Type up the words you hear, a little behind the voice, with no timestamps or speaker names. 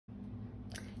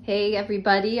Hey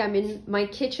everybody, I'm in my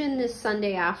kitchen this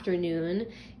Sunday afternoon.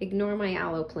 Ignore my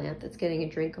aloe plant that's getting a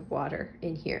drink of water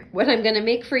in here. What I'm gonna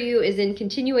make for you is in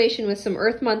continuation with some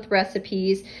Earth Month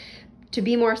recipes to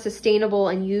be more sustainable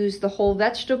and use the whole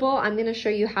vegetable. I'm gonna show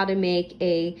you how to make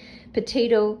a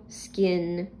potato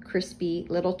skin crispy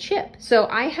little chip. So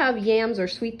I have yams or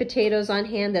sweet potatoes on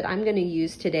hand that I'm gonna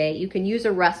use today. You can use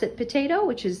a russet potato,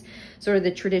 which is sort of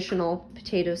the traditional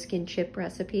potato skin chip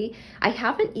recipe. I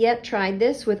haven't yet tried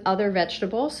this with other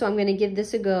vegetables, so I'm gonna give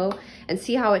this a go and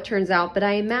see how it turns out. But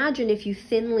I imagine if you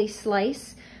thinly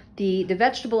slice the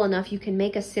vegetable enough, you can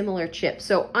make a similar chip.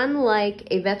 So unlike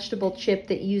a vegetable chip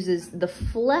that uses the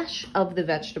flesh of the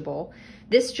vegetable,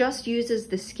 this just uses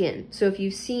the skin. So if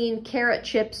you've seen carrot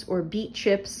chips or beet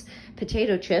chips,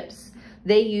 potato chips,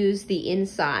 they use the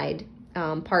inside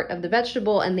part of the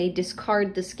vegetable and they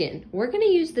discard the skin. We're gonna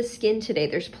use the skin today.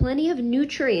 There's plenty of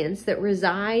nutrients that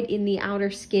reside in the outer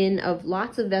skin of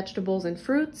lots of vegetables and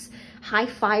fruits, high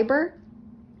fiber,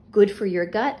 good for your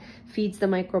gut, feeds the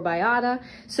microbiota.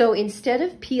 So instead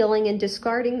of peeling and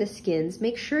discarding the skins,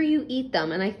 make sure you eat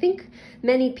them. And I think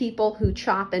many people who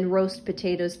chop and roast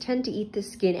potatoes tend to eat the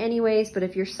skin anyways, but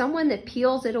if you're someone that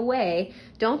peels it away,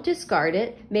 don't discard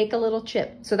it, make a little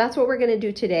chip. So that's what we're gonna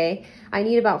do today. I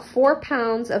need about 4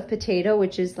 pounds of potato,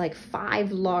 which is like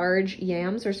 5 large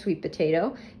yams or sweet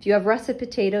potato. If you have russet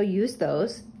potato, use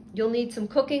those. You'll need some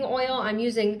cooking oil. I'm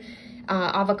using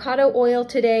avocado oil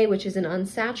today, which is an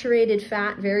unsaturated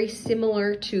fat, very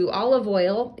similar to olive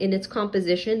oil in its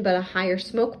composition, but a higher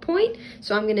smoke point.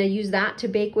 So I'm gonna use that to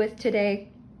bake with today.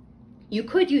 You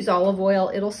could use olive oil.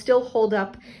 It'll still hold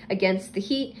up against the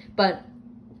heat, but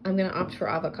I'm gonna opt for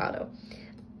avocado.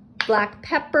 Black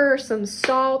pepper, some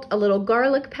salt, a little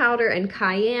garlic powder, and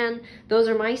cayenne. Those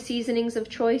are my seasonings of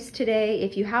choice today.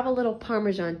 If you have a little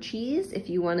Parmesan cheese, if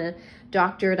you wanna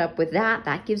doctor it up with that,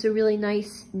 that gives a really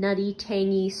nice, nutty,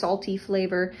 tangy, salty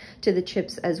flavor to the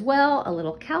chips as well. A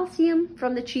little calcium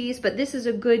from the cheese, but this is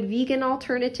a good vegan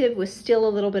alternative with still a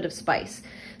little bit of spice.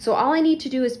 So all I need to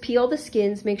do is peel the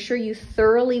skins. Make sure you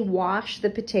thoroughly wash the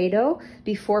potato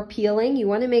before peeling. You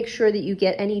wanna make sure that you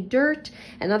get any dirt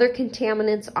and other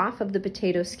contaminants off of the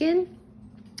potato skin.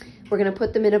 We're gonna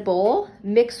put them in a bowl,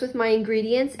 mix with my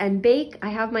ingredients, and bake.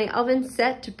 I have my oven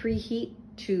set to preheat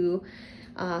to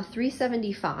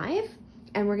 375,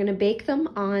 and we're gonna bake them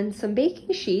on some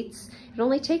baking sheets. It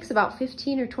only takes about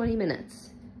 15 or 20 minutes.